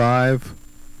5,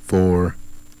 4,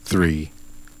 3,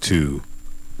 2,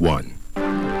 1.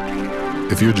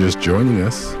 If you're just joining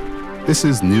us, this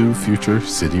is New Future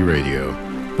City Radio,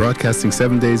 broadcasting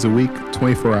 7 days a week,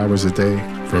 24 hours a day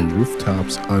from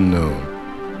rooftops unknown.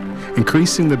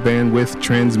 Increasing the bandwidth,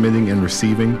 transmitting and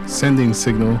receiving, sending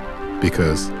signal,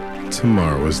 because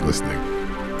tomorrow is listening.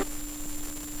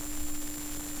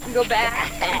 Go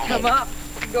back, come up,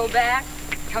 go back,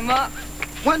 come up.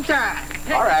 One time.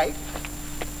 All right.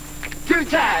 2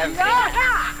 times.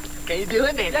 Yeah. Can you do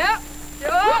it, baby? Yep.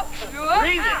 Yep.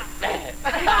 Breathe it. Go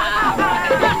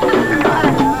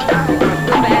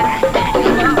back,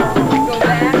 come up, go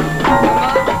back, come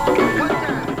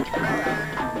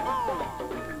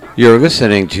up. You're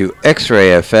listening to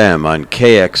X-Ray FM on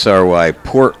KXRY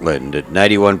Portland at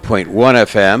 91.1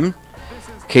 FM,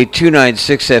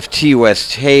 K296FT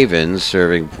West Haven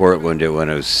serving Portland at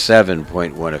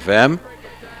 107.1 FM,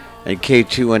 and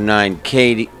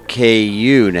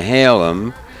K219KU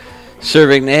Nehalem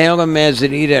serving Nehalem,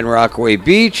 Manzanita, and Rockaway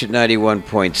Beach at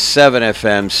 91.7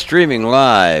 FM, streaming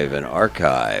live and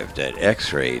archived at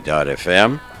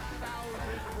xray.fm.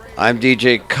 I'm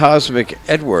DJ Cosmic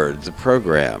Edward. The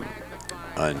program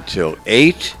until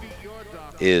 8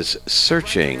 is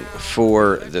Searching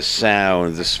for the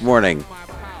Sound. This morning,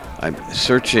 I'm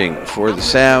searching for the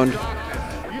sound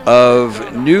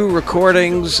of new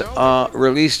recordings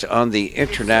released on the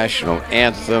International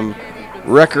Anthem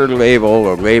record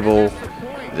label, a label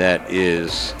that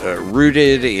is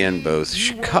rooted in both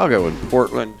Chicago and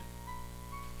Portland.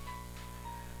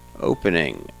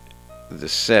 Opening the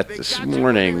set this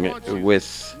morning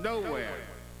with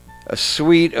a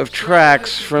suite of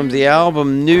tracks from the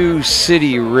album New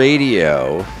City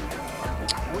Radio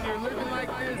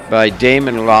by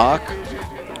Damon Locke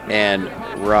and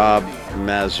Rob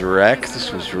Mazurek.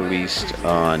 This was released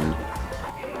on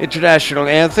International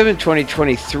Anthem in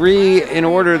 2023. In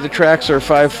order, the tracks are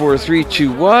 5, 4, 3,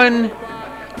 2, 1.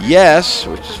 Yes,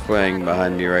 which is playing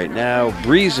behind me right now.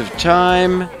 Breeze of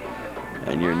Time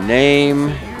and Your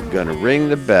Name Gonna Ring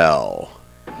the Bell.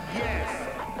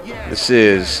 This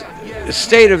is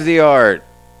state-of-the-art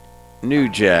new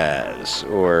jazz,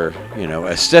 or,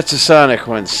 as Stetsasonic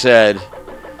once said,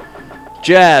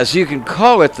 jazz, you can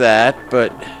call it that,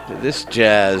 but this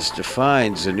jazz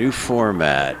defines a new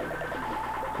format.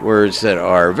 Words that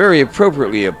are very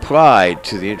appropriately applied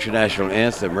to the International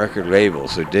Anthem record label,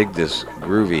 so dig this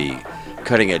groovy,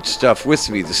 cutting-edge stuff with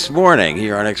me this morning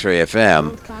here on X-Ray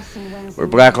FM, where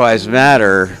Black Lives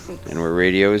Matter and where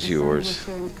radio is yours.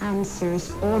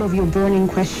 Answers all of your burning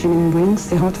questioning brings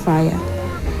the hot fire,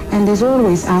 and as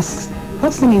always asks,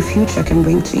 what's the new future can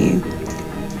bring to you?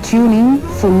 Tune in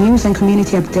for news and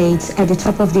community updates at the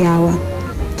top of the hour.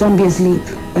 Don't be asleep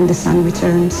when the sun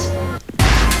returns.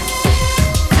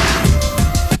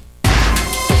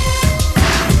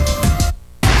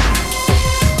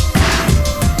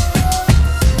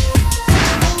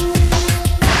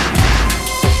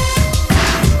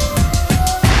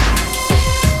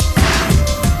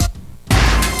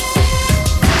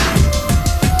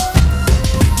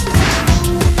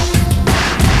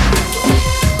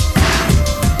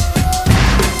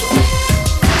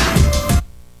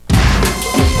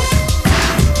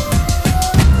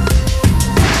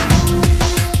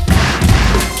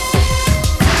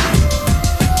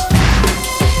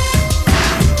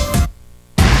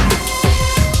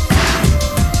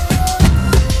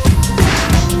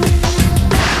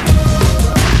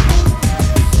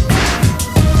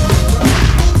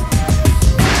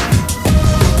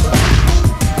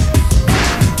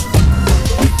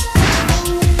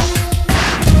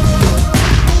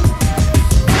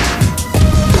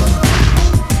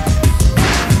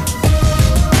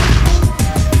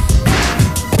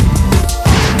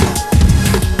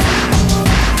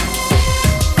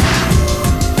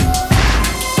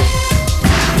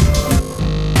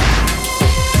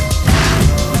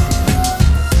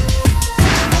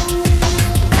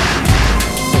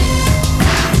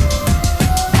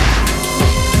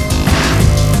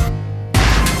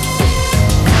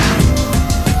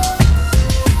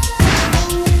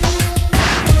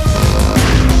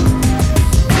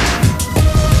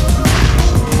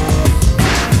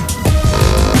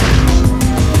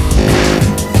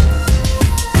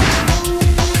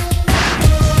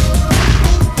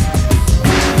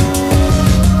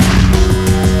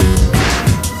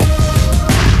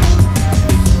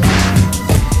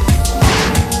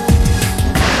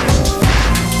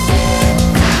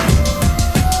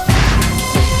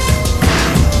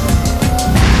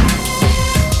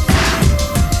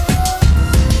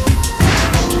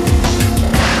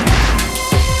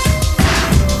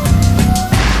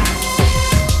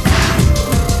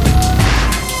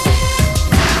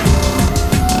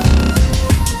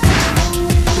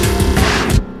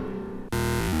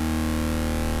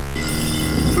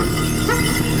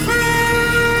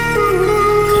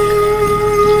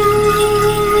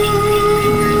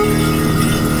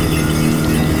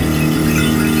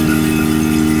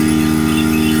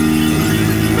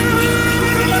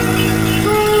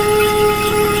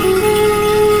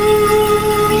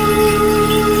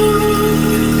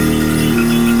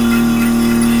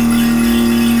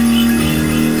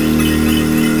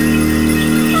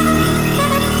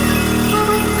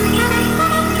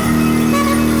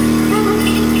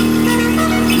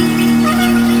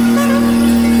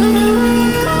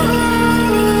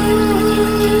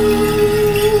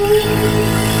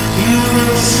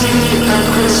 see a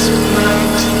crisp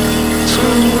night,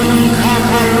 twinkling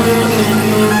copper in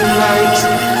moonlight,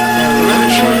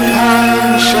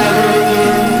 electrifying, shattering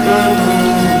in the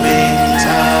moving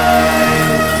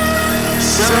time.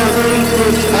 Celebrate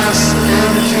with us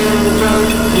and feel the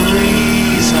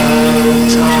breeze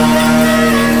of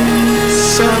time.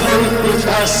 Celebrate with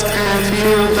us and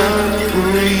feel the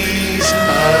breeze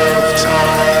of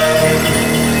time.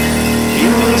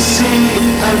 You will see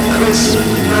a crisp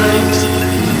night,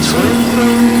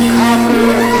 twinkling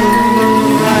copper in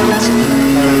moonlight,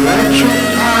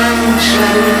 electrifying,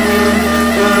 shattering in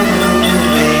the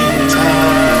moving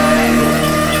time.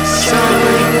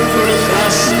 Celebrate with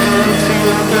us and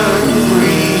feel the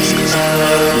breeze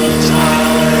of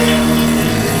time.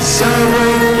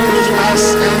 Celebrate with us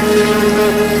and feel the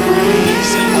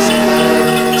breeze of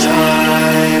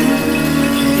time.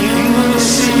 You will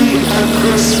see a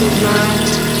crisp night,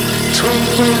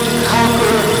 twinkling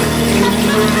copper in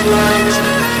moonlight,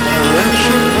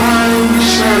 electrifying,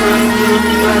 shattering in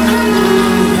the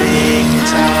moving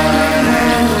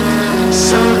time.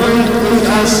 Celebrate with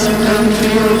us and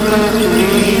feel the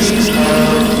breeze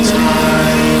of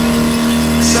time.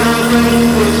 Celebrate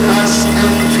with us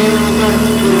and feel the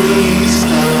breeze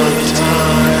of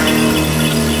time.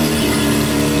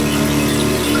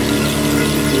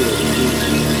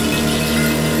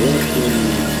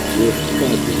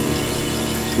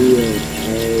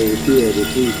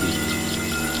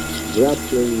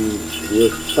 Grappling with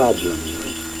problems.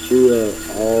 We are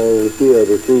all here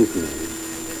this evening.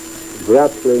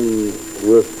 Grappling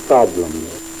with problems.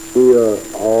 We are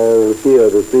all here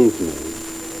this evening.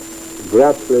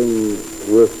 Grappling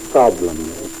with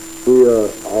problems. We are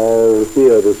all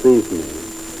here this evening.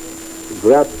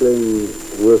 Grappling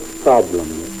with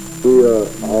problems. We are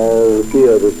all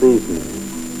here this evening.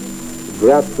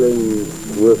 Grappling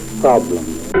with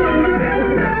problems.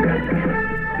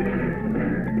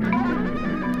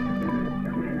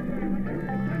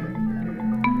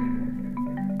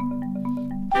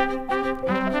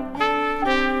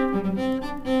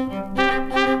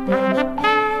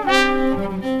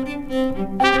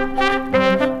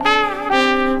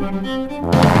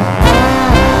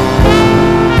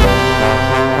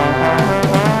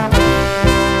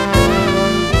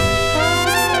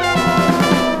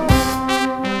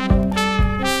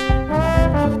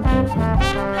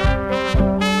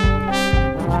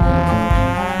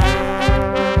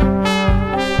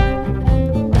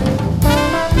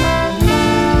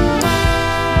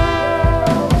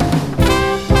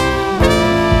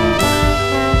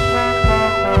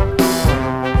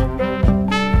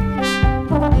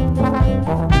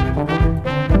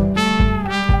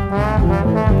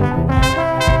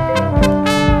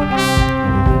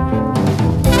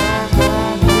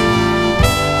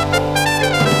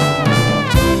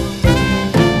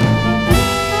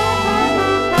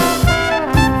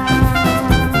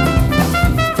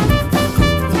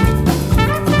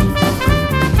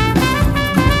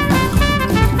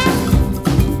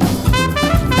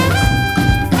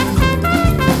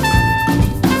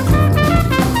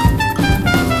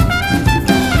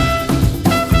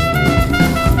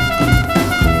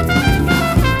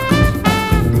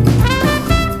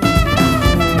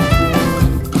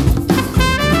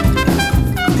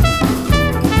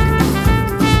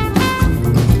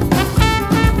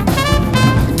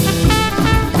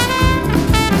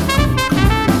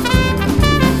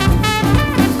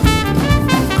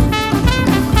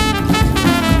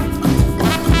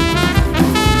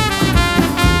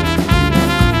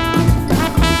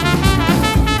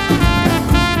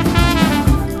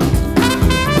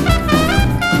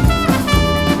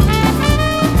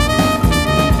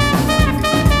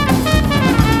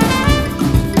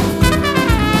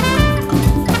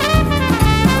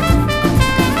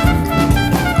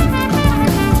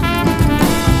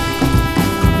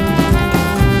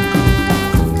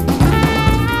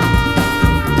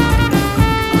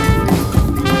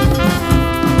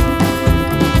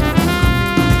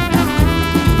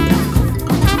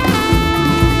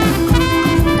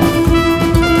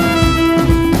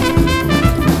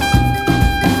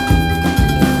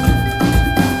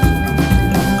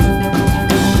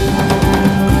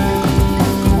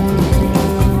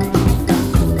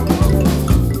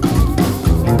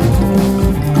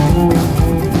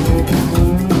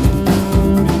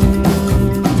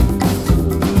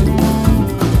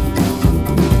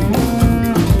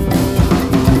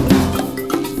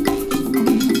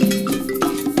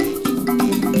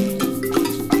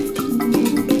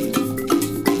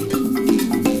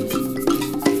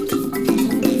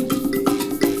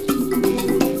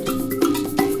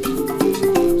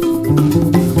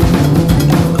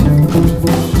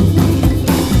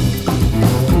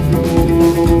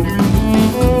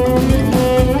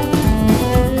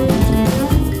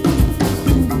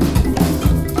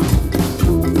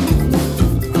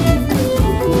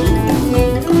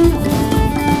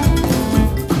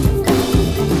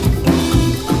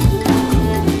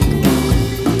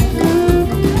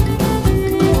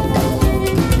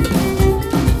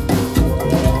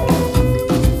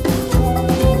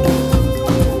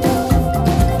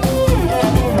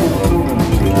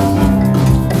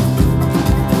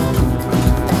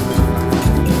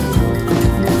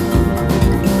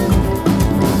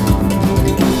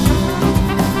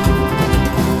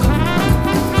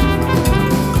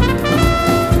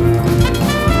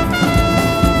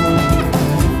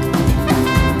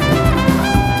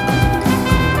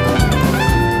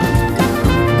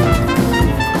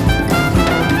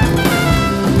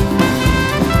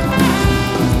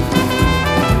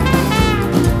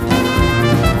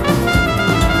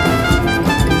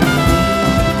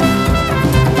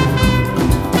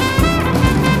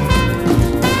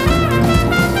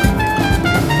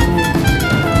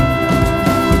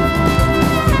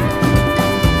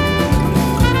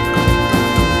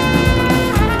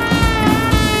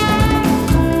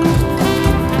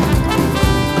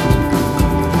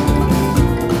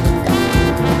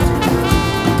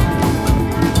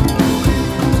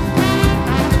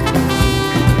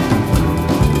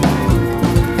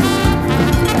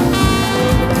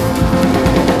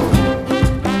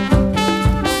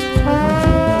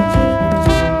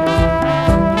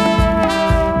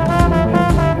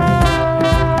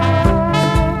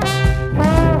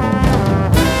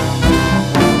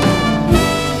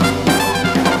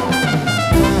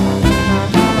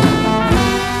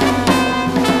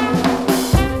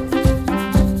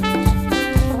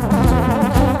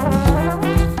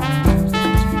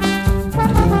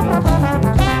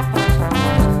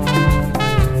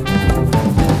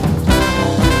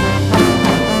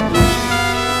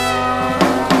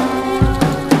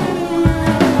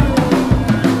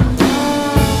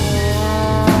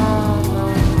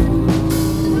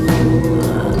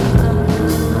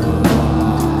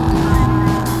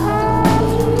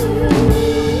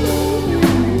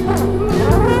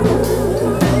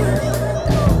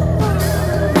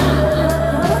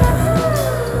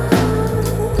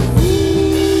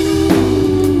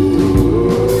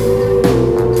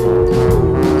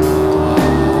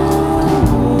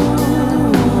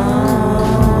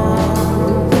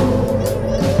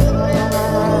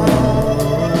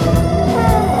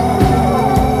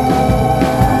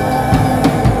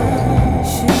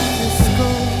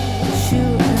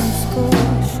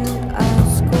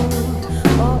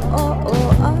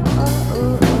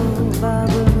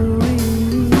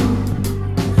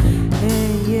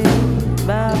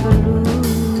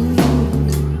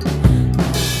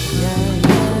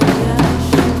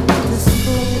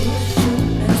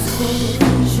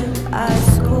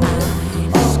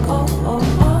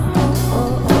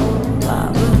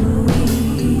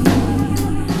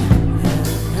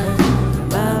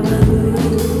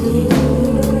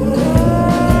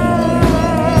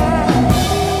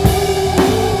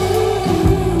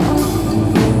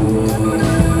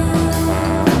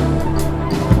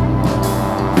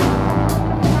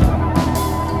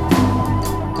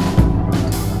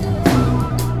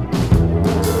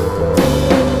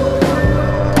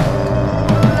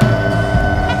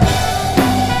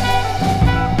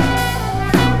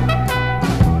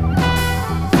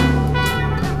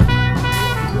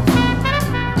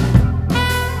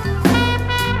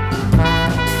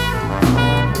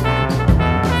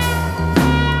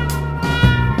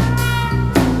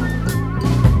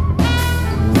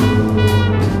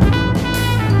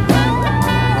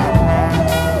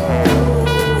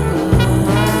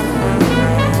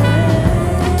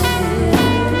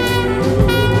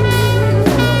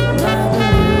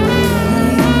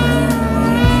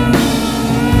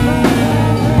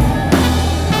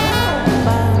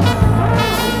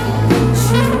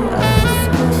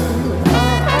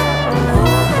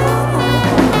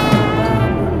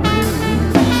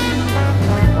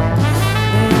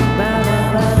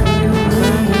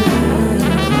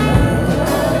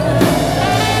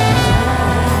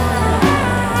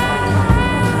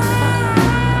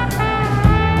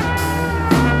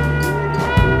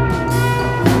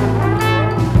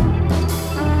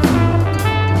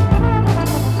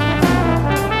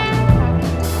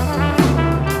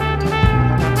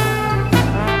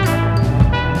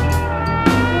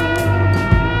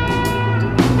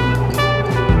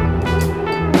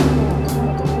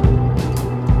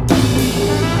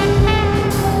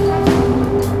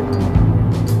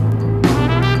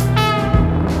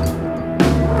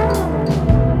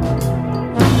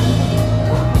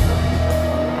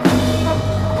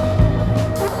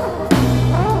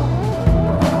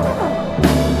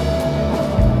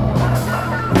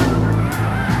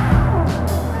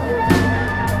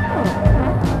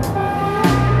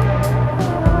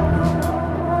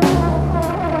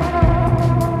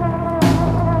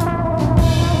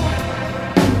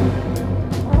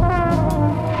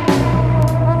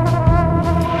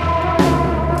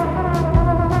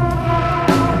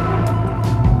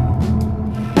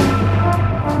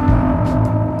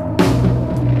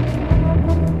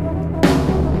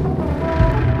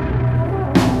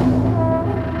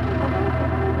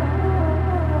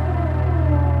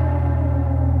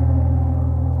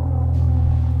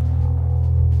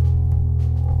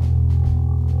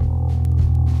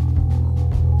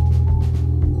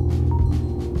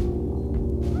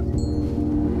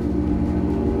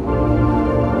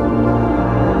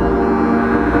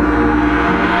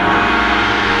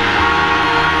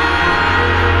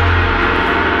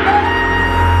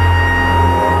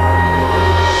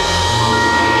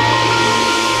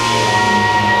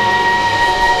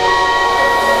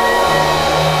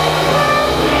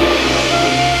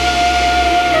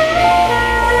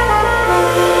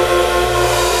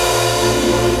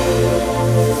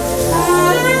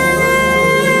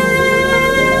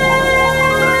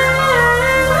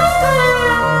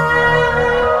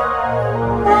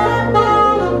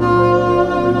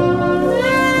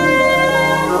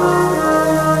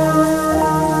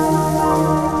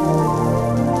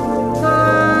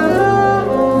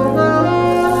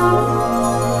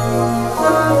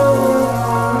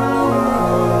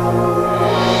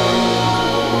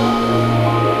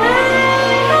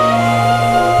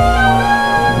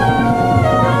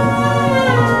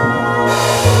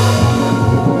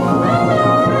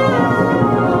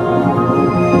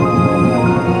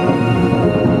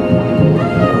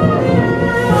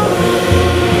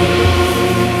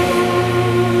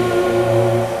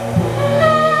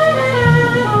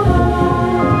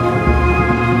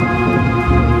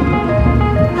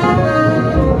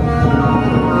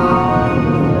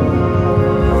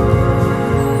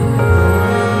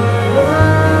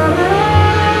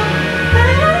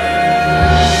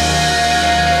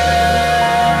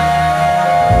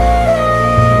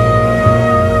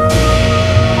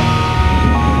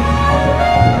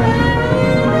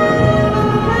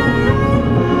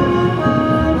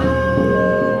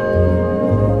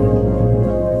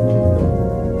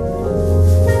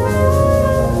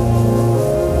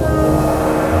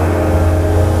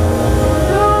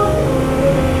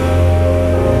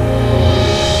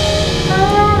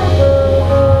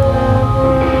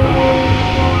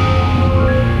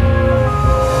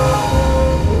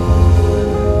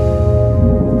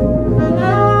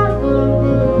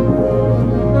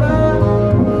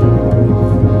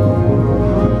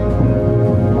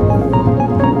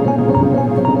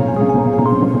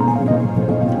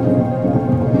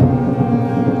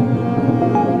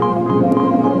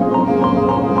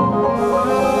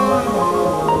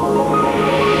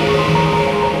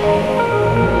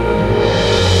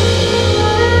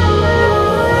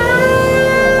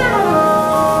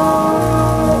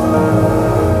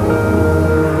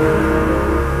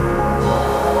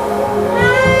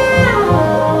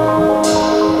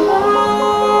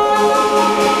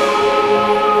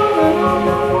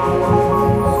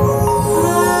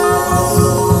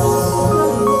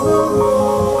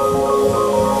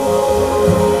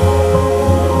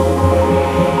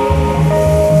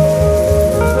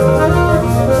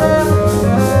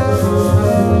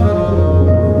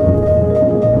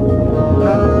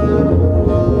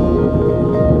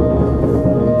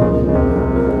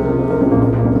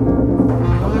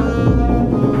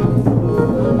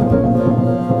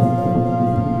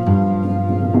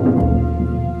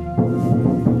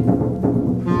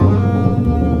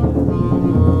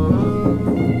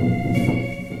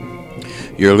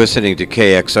 You're listening to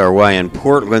KXRY in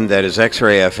Portland, that is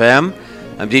X-Ray FM.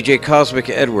 I'm DJ Cosmic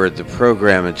Edward. The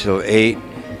program until 8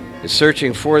 is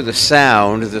searching for the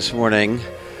sound this morning,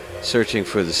 searching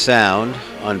for the sound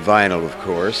on vinyl, of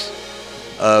course,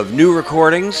 of new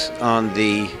recordings on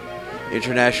the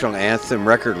International Anthem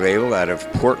record label out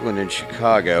of Portland and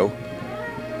Chicago.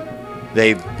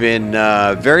 They've been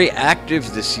very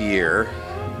active this year,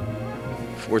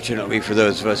 fortunately for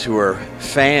those of us who are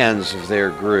fans of their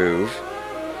groove.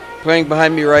 Playing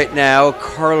behind me right now,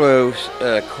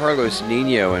 Carlos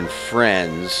Nino and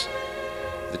Friends.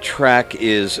 The track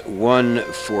is One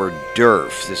for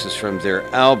Durf. This is from their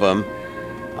album,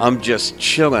 I'm Just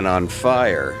Chillin' on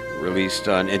Fire, released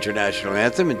on International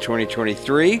Anthem in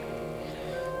 2023.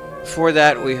 Before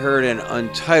that, we heard an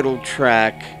untitled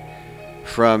track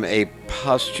from a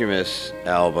posthumous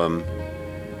album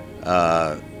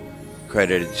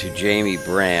credited to Jamie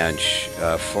Branch,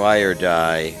 Fly or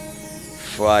Die,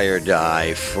 Fly or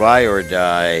Die, Fly or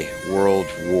Die, World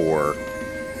War.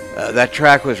 That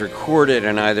track was recorded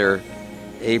in either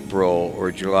April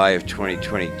or July of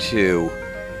 2022.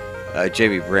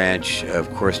 Jamie Branch,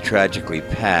 of course, tragically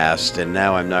passed, and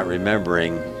now I'm not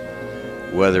remembering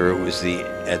whether it was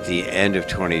at the end of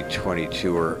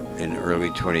 2022 or in early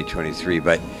 2023.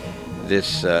 But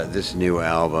this new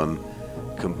album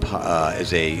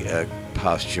is a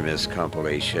posthumous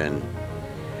compilation.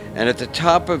 And at the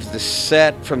top of the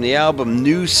set from the album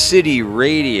New City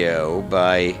Radio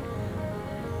by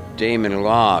Damon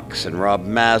Locks and Rob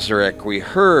Mazurek, we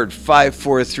heard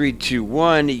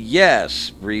 54321, yes,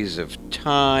 Breeze of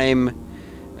Time,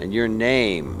 and Your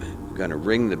Name, Gonna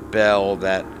Ring the Bell.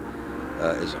 That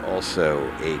is also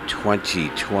a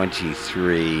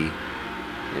 2023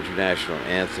 International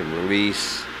Anthem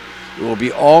release. It will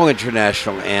be all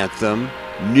International Anthem,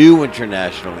 new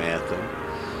International Anthem,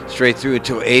 straight through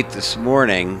until 8 this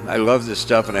morning. I love this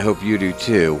stuff, and I hope you do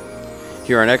too.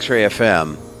 Here on X-Ray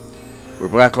FM, where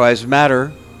Black Lives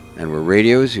Matter, and where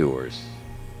radio is yours.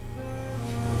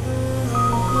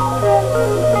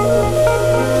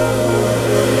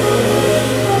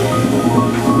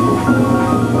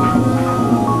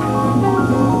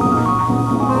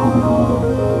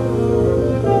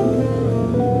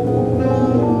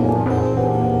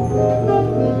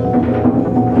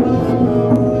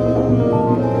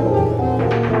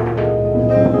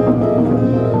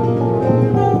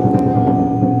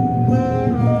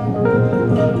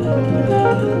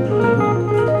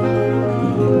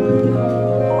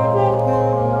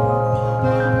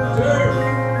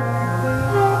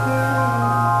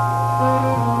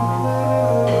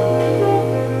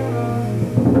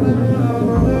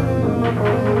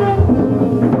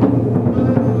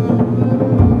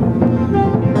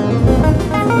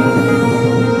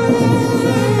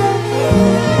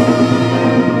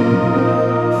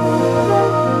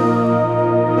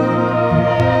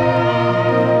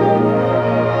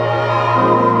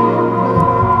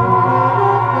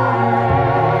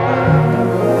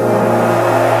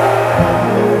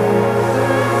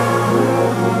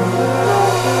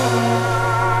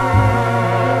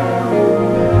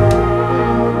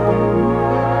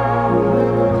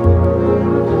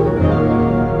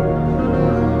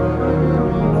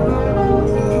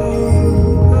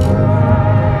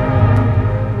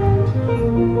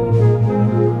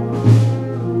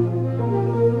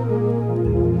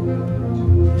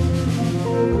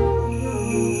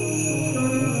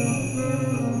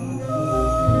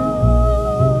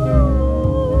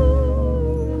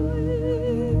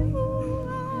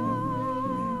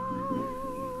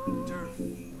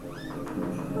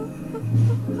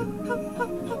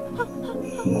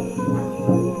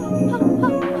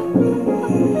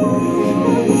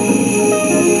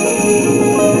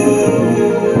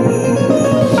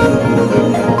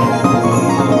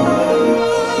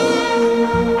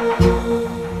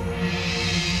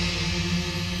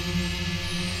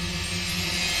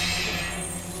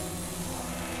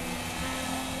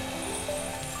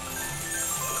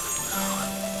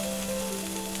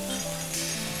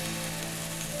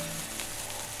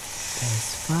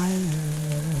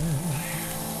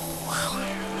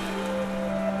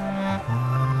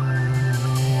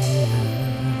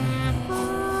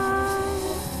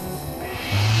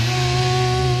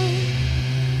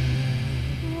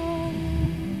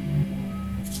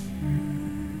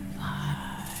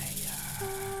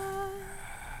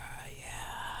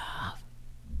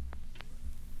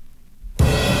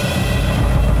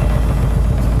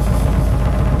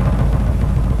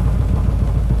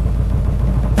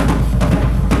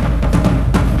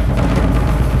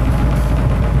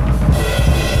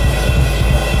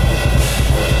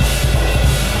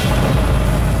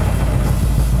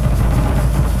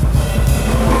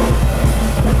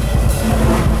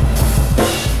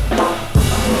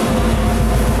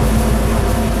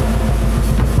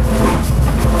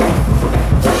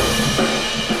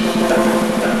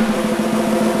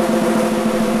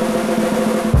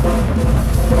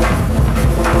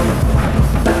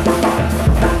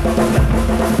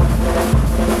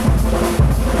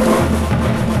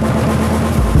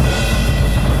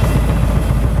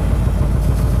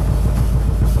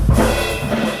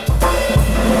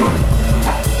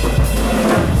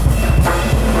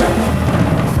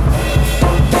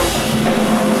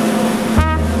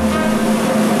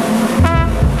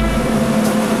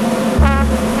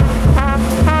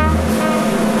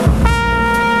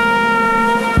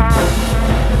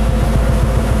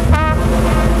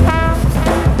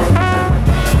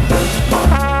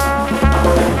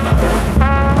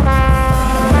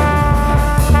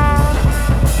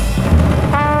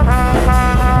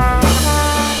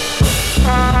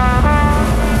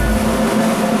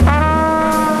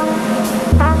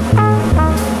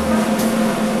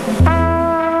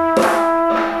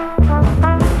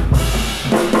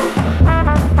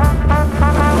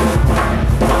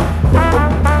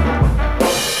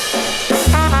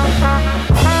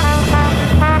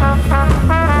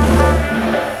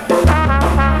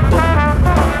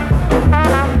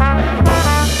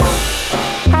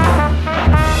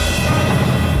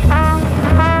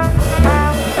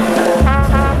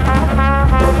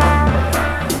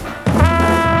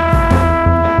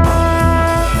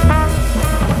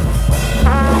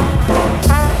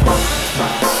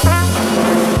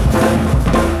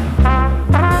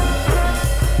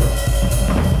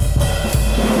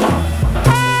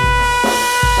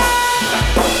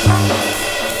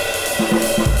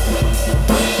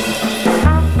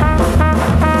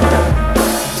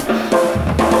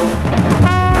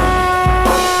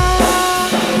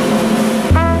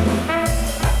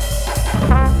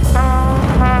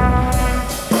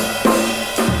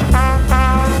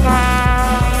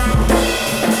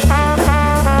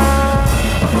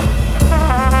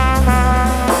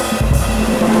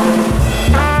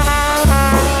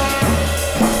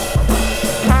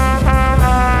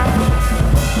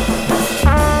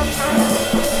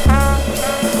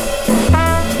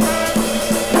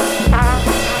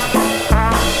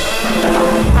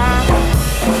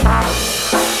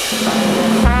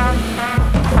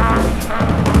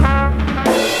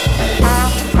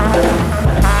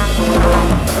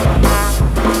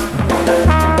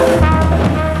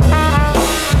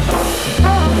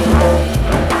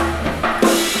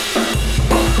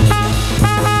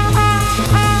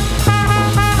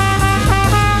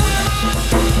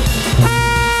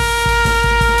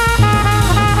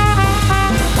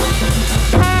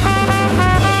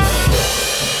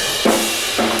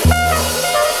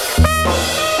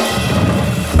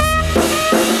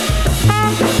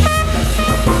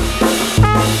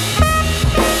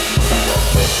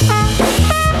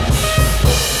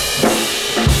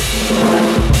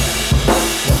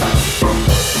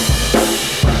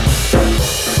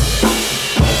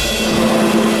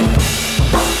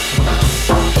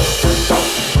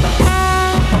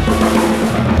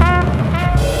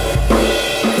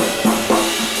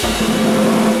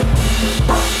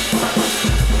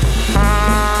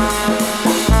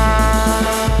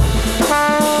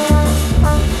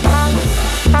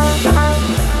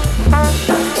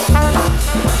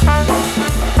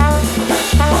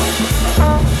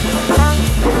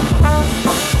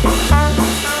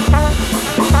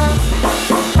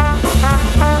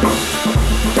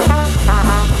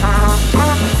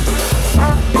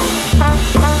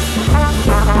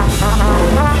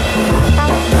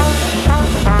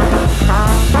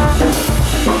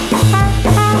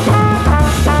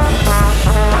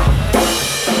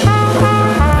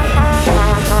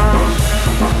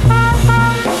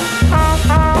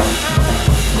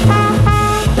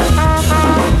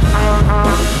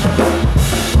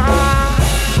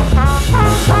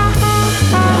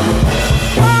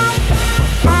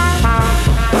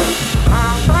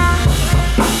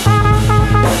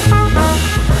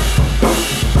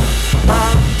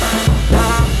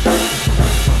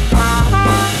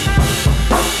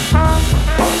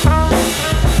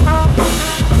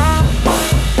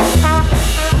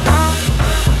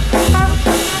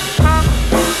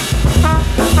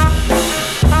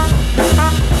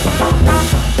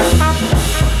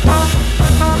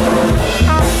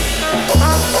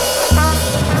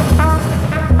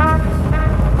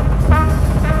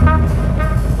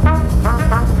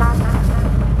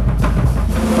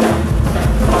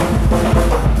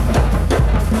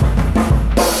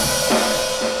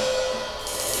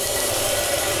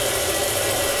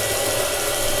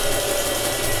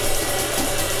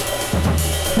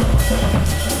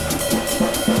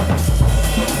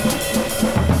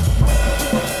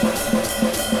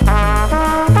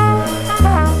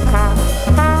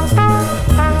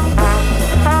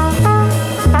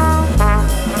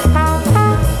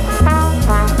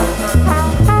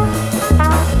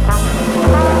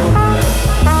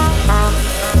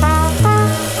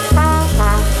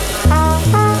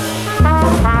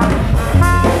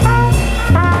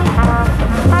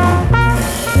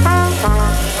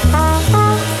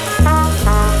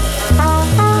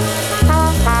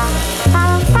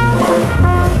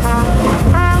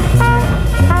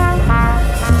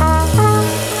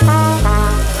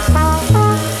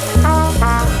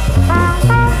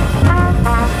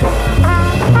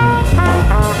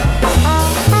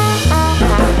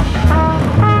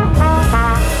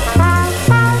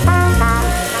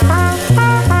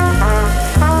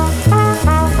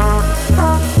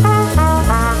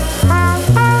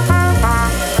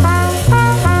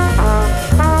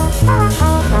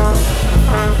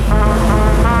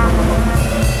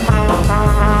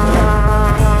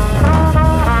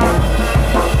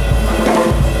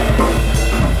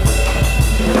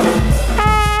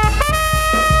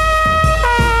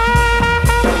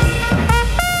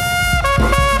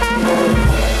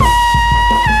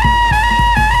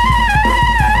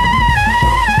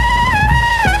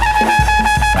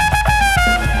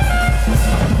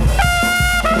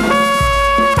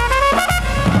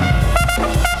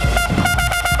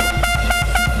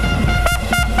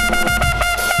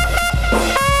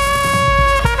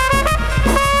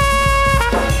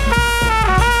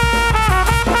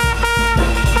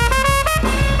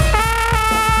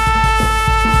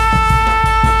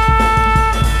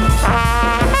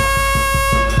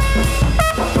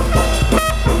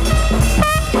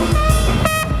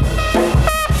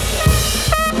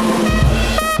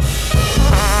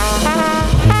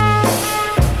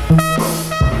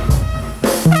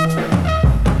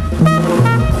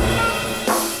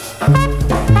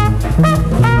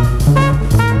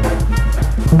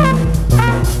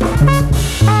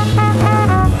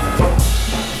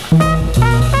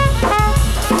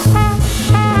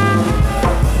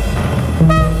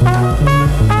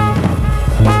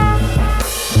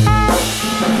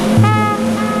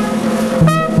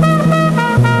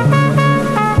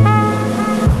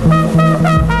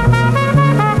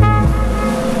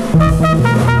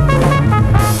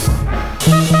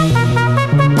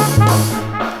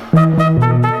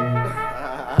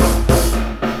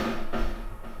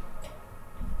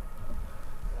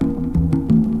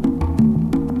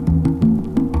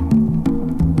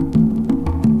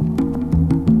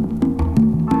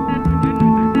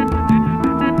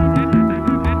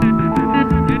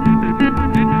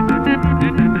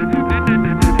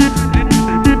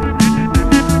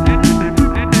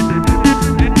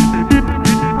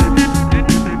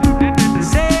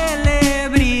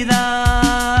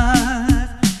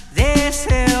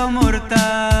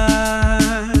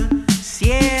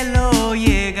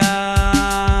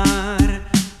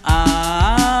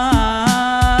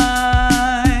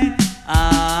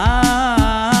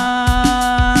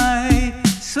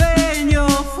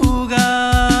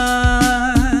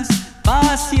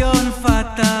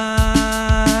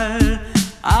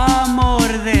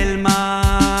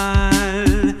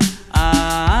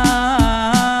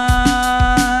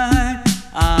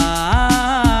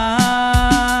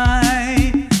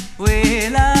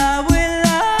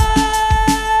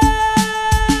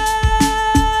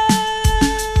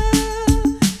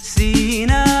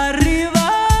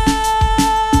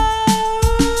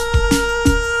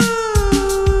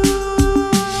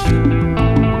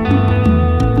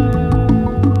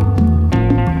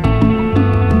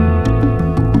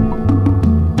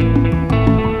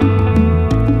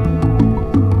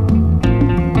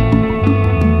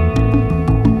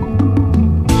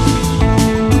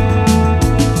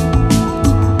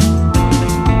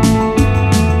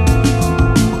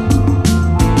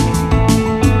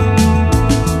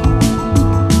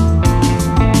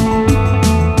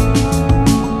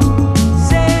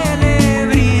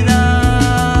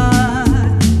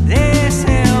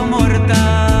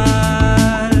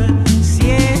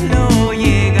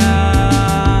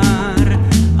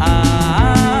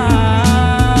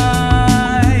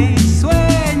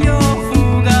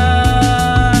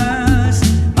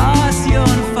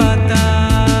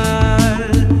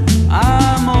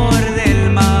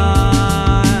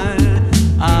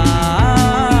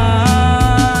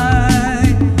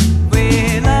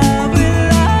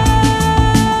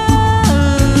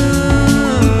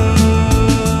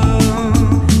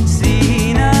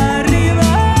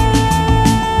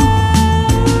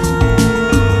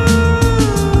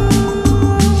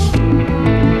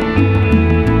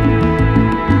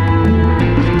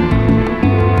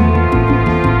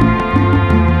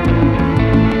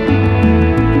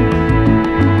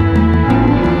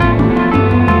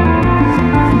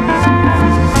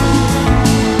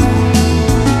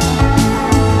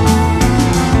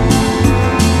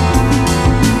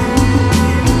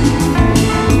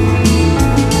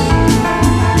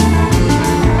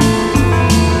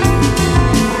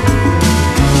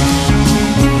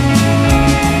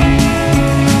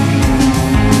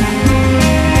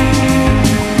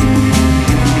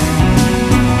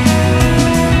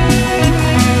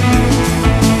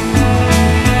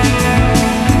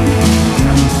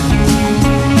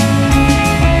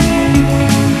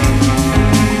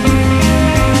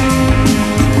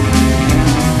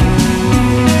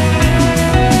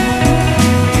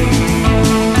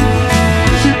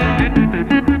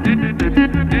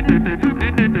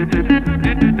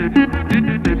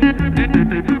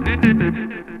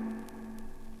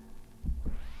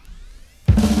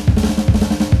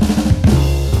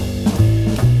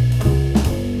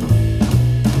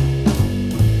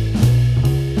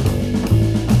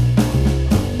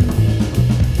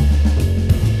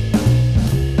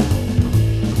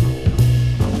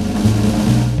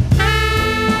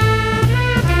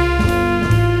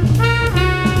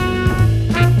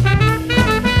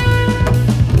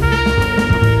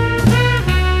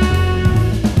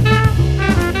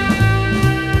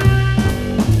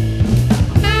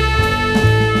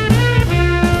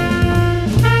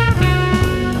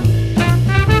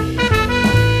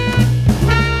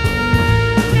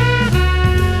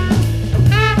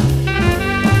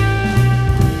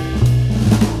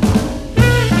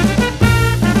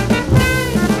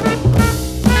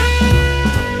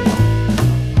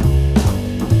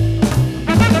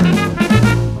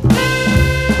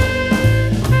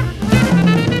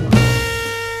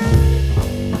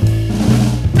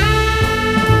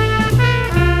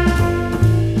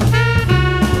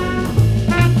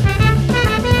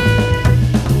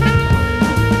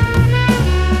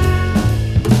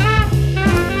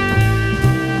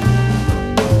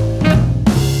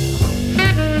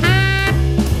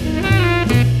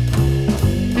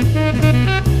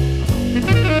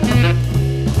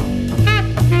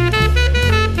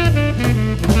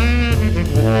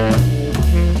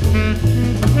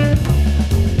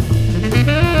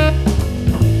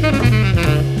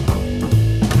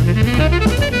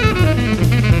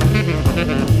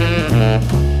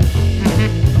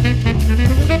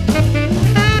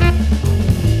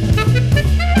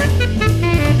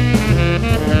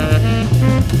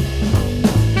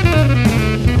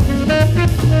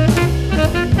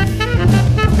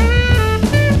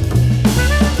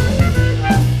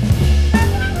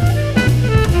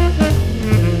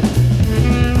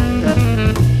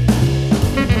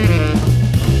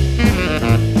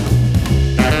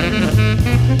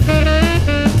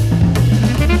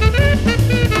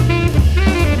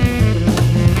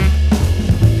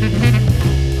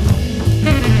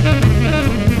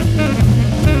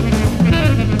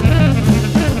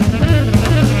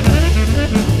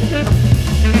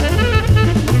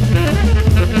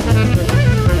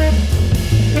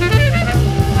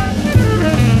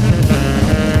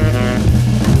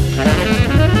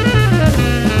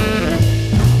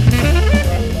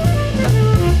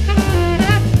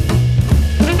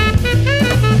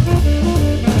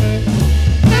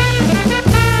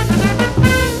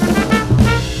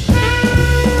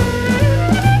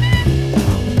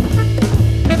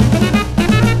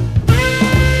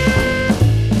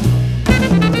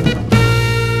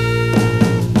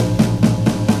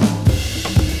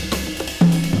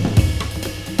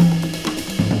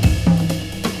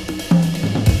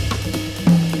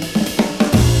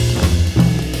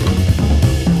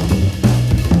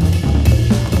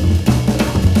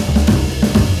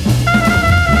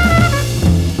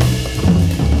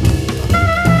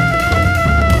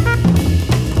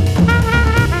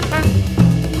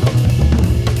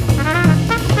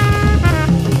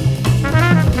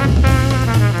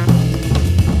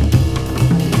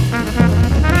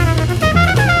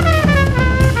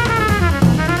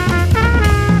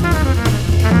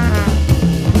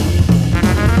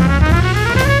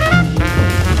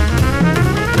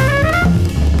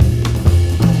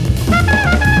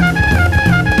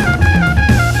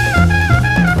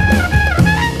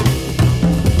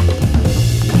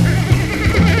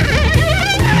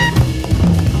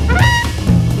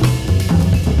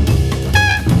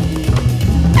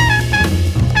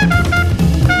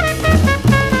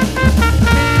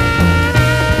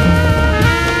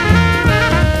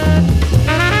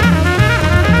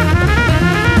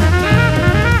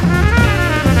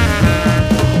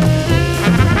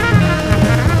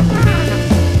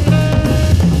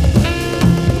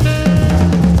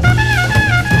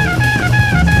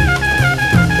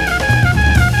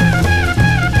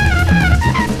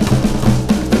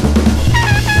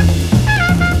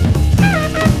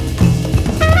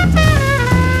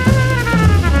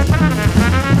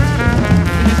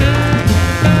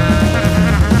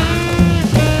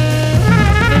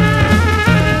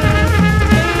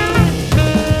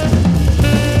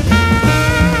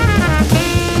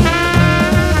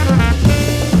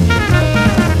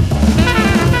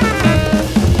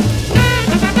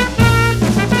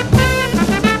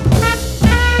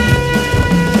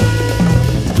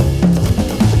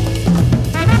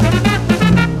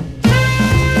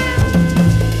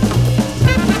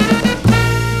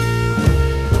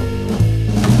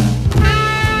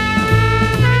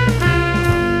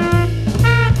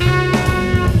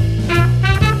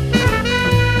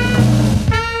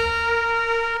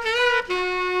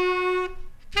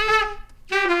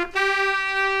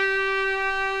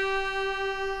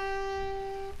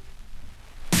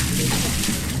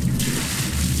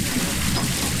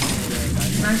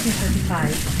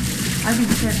 1935. I've been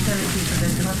telling people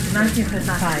this.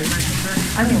 1935.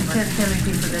 I've been telling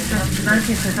people this.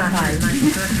 1935.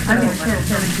 I've been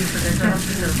telling people this.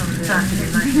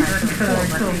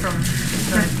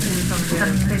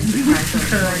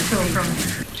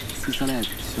 Si sono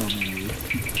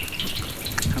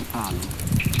Campano,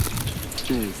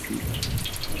 Chelsea,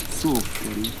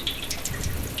 Soffoli,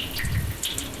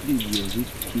 Bigliosi,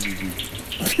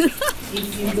 If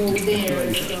you go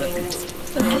there,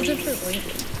 so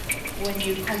when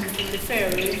you come to the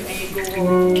ferry and you go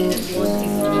over in the boat,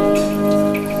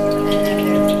 and then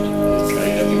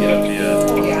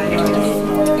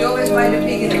You always find a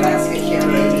pig in a basket,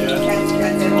 Sharon. That's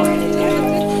that one.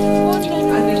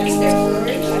 Under the steps,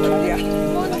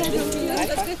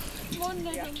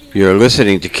 You're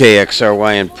listening to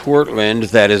KXRY in Portland.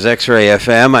 That is X-Ray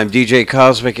FM. I'm DJ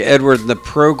Cosmic Edward, and the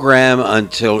program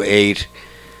until 8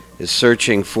 is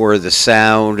searching for the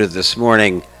sound this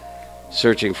morning,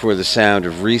 searching for the sound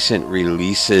of recent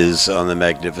releases on the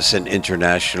magnificent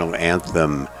International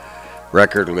Anthem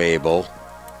record label.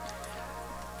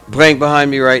 Playing behind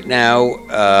me right now,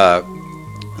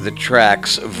 the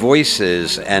tracks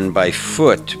Voices and By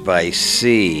Foot by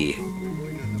Sea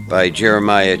by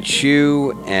Jeremiah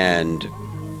Chu and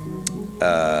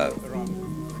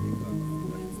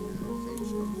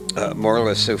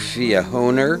Marla Sophia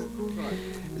Honer.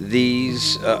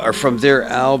 These are from their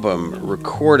album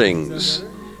Recordings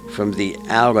from the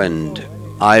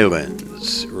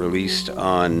Islands, released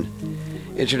on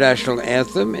International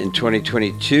Anthem in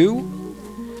 2022.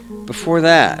 Before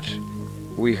that,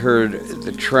 we heard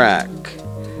the track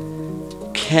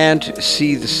Can't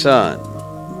See the Sun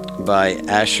by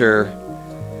Asher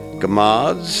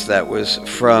Gamads. That was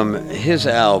from his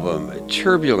album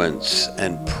Turbulence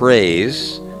and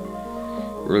Praise,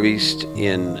 released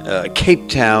in Cape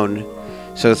Town,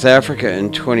 South Africa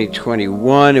in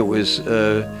 2021. It was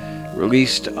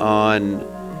released on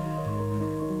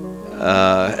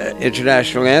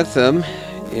International Anthem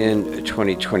in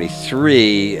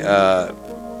 2023.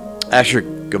 Asher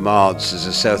Gamads is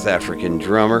a South African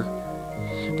drummer.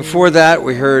 Before that,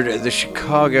 we heard the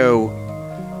Chicago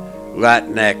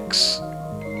Latinx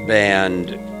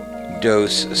band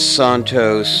Dos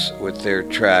Santos with their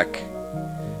track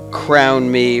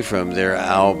Crown Me from their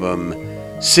album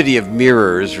City of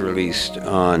Mirrors, released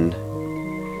on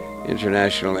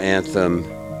International Anthem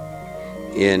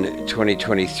in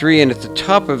 2023. And at the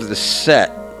top of the set,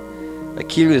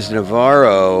 Aquiles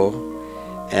Navarro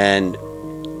and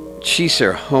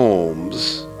Cheser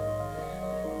Holmes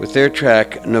with their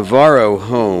track Navarro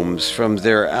Holmes from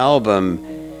their album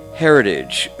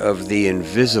Heritage of the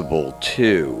Invisible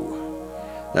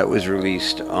 2. That was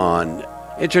released on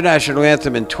International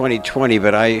Anthem in 2020,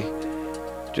 but I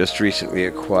just recently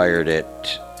acquired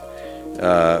it.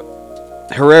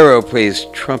 Herrero plays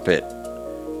trumpet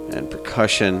and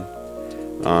percussion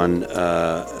on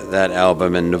that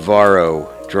album, and Navarro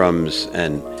drums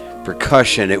and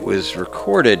percussion. It was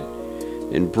recorded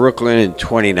in Brooklyn in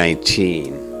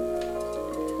 2019.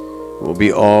 Will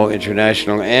be all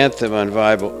International Anthem on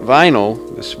vinyl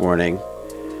this morning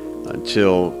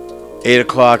until 8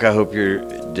 o'clock. I hope you're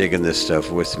digging this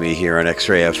stuff with me here on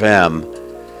X-Ray FM,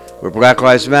 where Black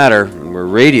Lives Matter and where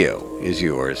radio is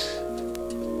yours.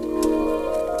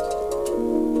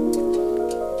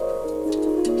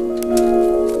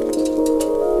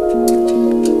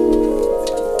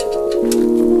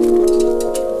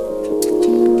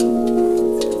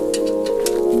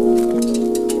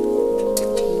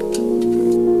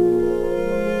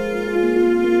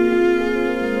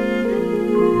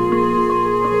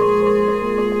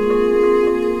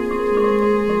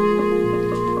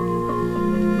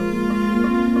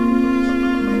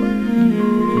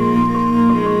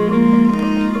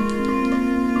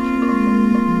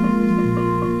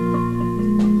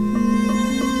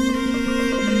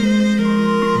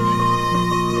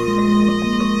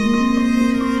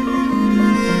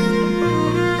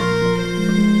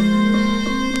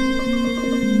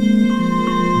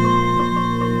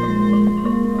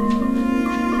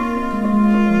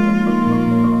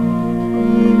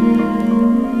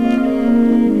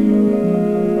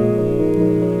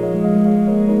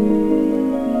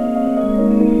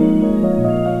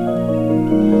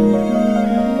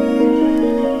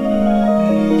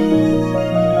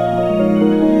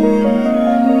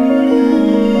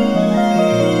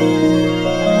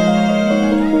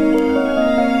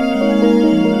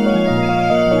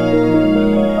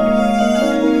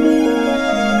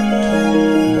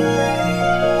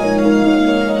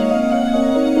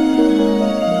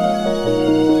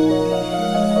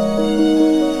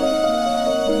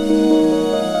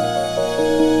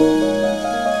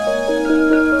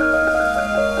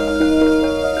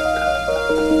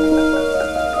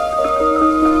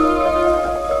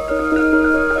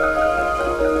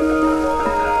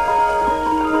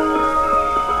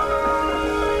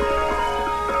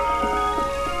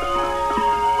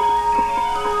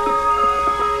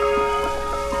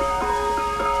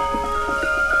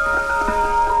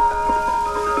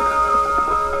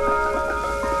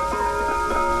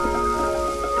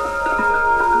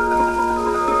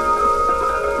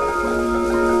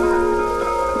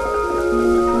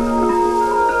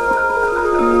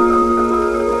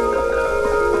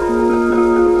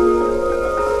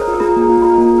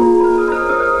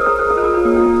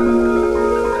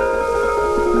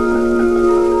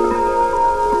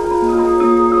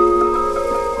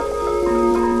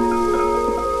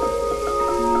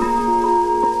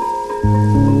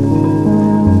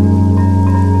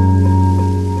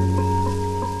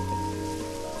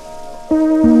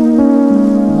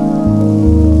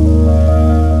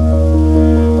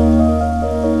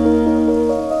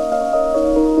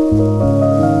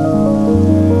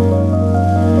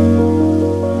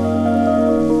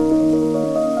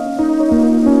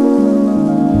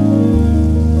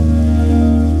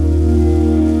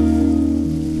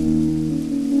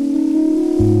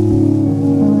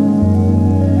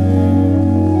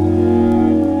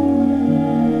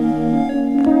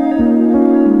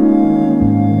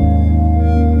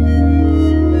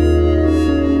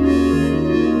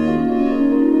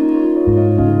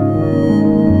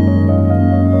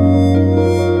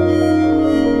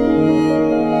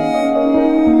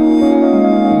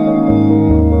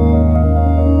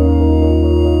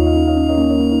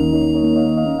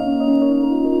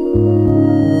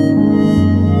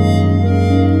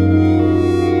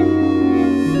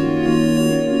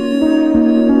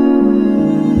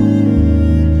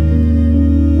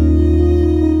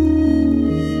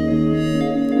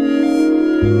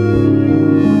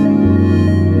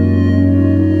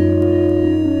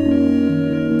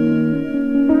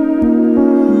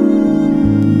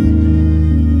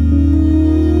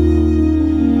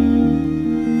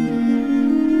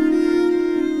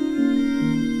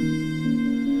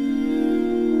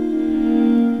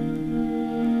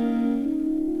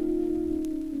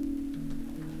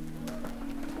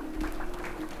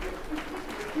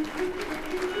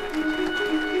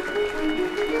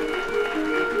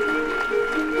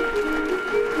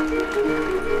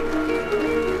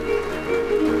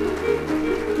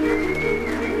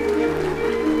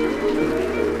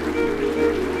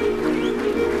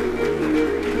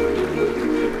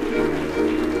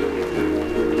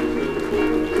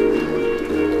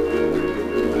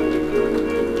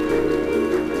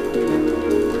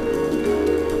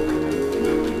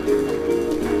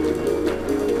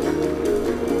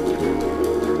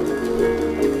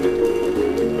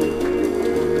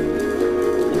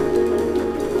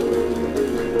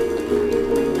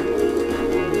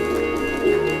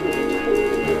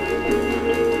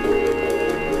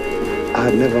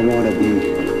 never want to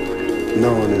be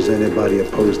known as anybody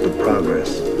opposed to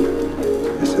progress.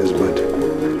 It says, but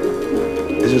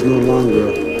this is no longer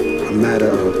a matter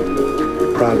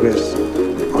of progress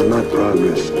or not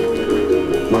progress.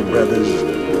 My brothers,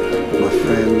 my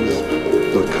friends,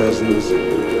 my cousins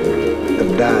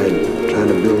have died trying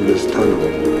to build this tunnel.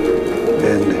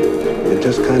 And it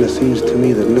just kind of seems to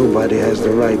me that nobody has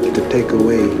the right to take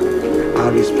away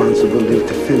our responsibility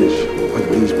to finish what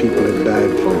these people have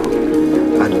died for.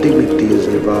 Our dignity is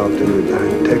involved in it, our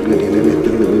integrity and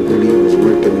everything that we believe as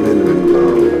working men are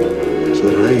involved. So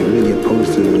that I ain't really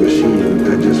opposed to the machine.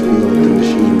 I just feel that the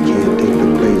machine can't take the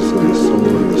place of the soul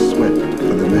and the sweat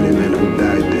for the many men who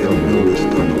died to help build this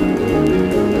tunnel.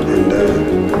 And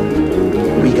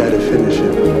we gotta finish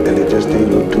it, and it just ain't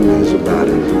no two ways about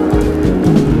it.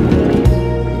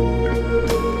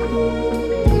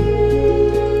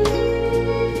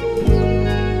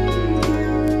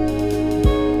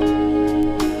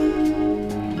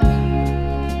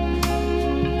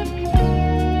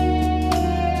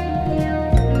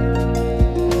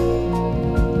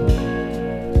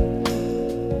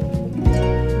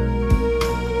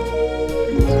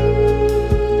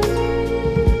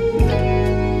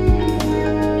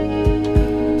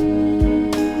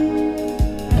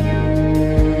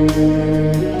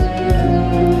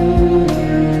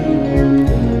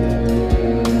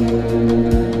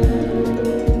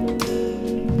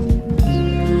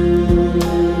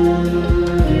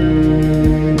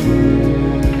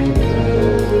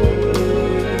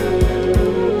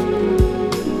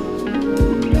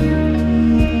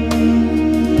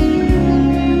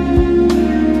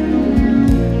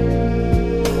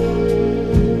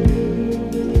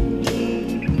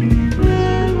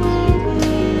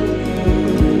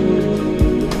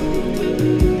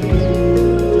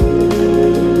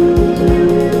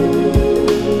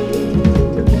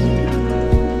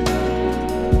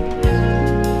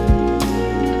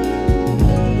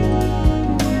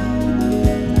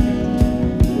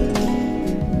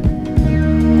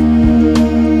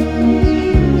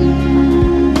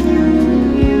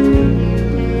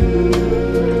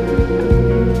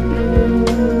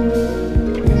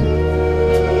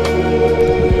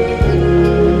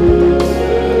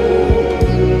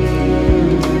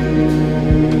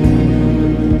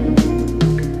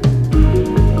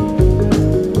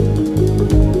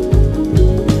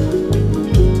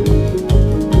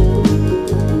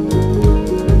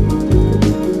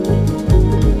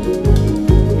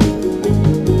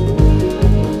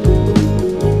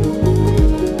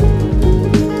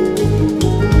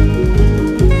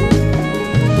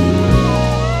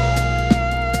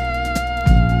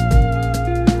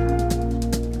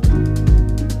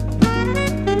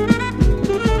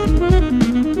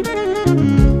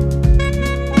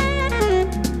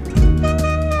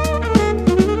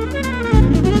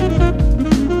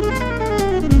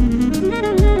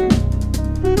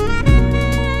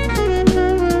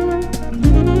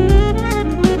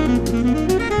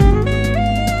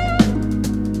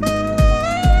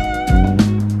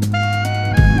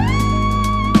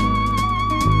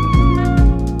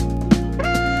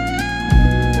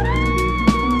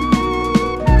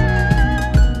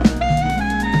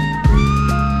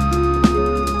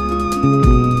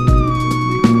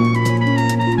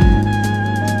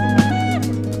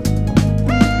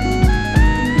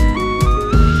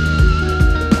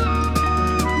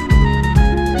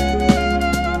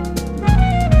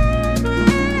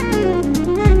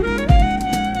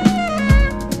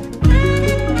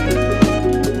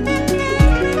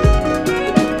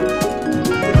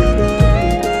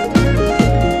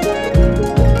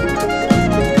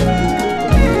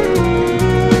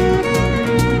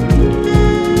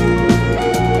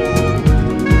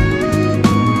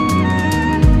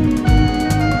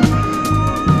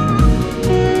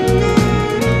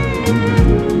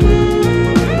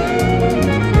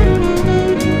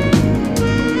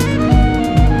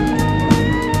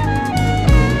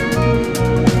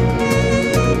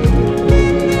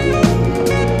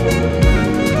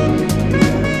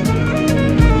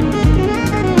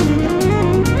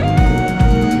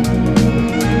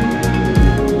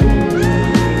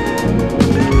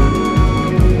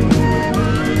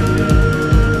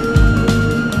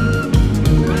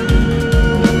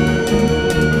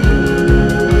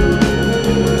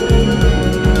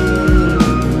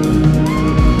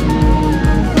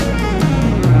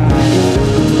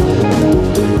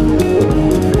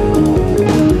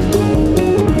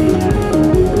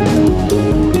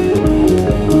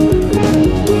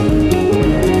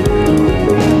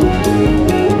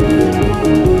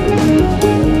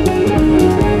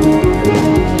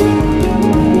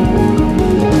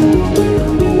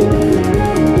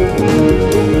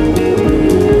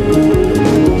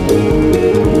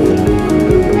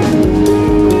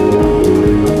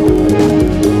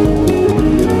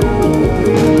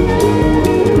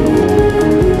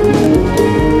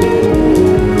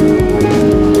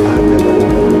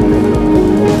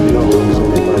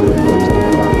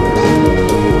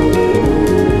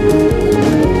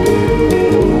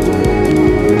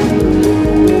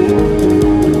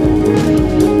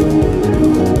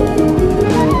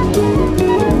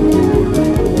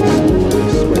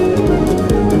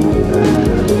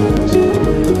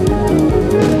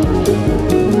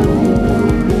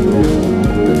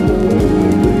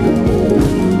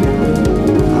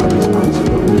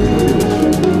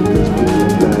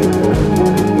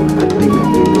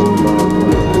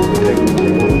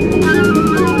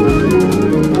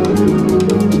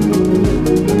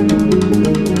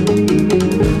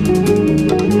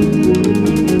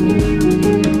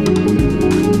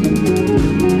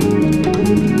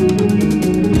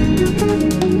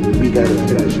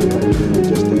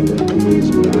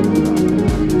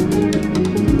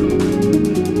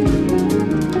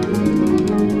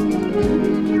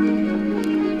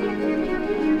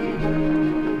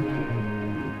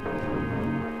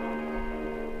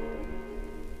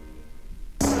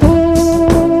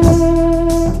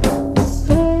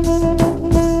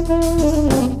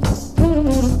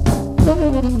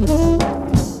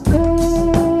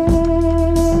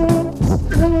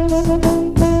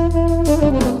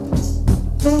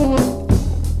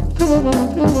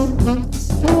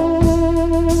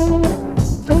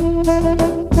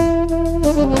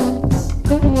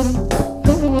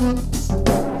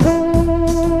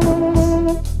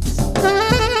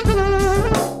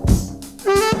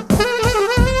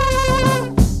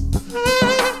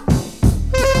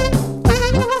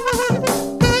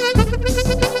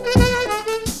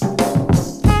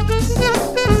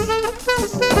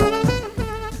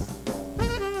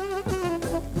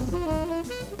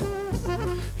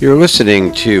 You're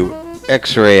listening to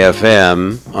X-Ray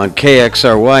FM on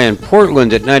KXRY in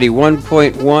Portland at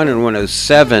 91.1 and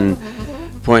 107.1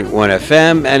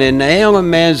 FM, and in Nahalem,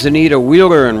 Manzanita,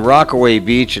 Wheeler, and Rockaway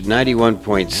Beach at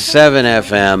 91.7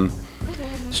 FM,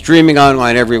 streaming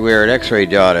online everywhere at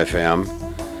xray.fm.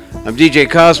 I'm DJ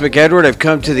Cosmic Edward. I've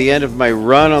come to the end of my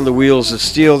run on the Wheels of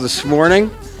Steel this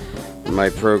morning. My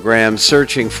program,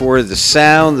 Searching for the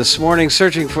Sound. This morning,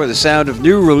 searching for the sound of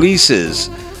new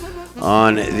releases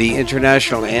on the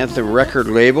International Anthem record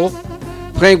label.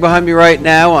 Playing behind me right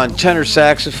now on tenor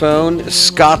saxophone,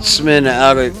 Scotsman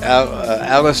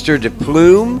Alistair de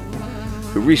Plume,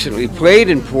 who recently played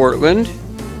in Portland,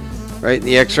 right in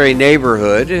the X-Ray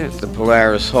neighborhood at the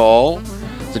Polaris Hall.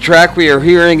 The track we are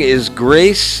hearing is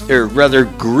Grease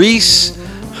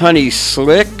Honey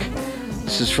Slick.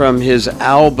 This is from his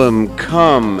album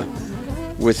Come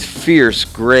with Fierce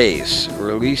Grace,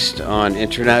 released on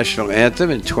International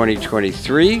Anthem in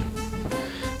 2023.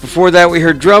 Before that, we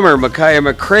heard drummer Micaiah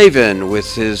McCraven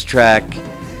with his track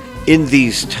In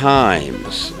These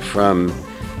Times from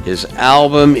his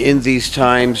album In These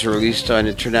Times, released on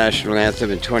International Anthem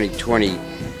in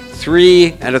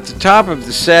 2023. And at the top of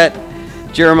the set,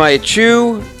 Jeremiah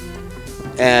Chu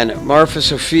and Marfa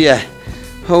Sophia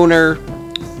Honer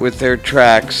with their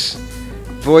tracks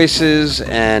Voices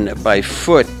and By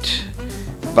Foot,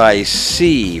 By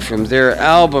Sea, from their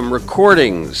album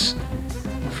Recordings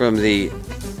from the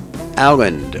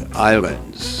Åland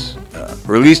Islands,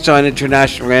 released on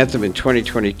International Anthem in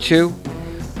 2022.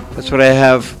 That's what I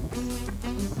have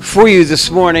for you this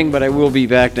morning, but I will be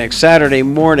back next Saturday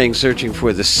morning searching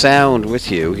for the sound with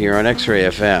you here on X-Ray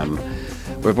FM,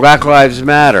 where Black Lives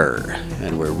Matter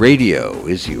and where radio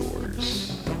is yours.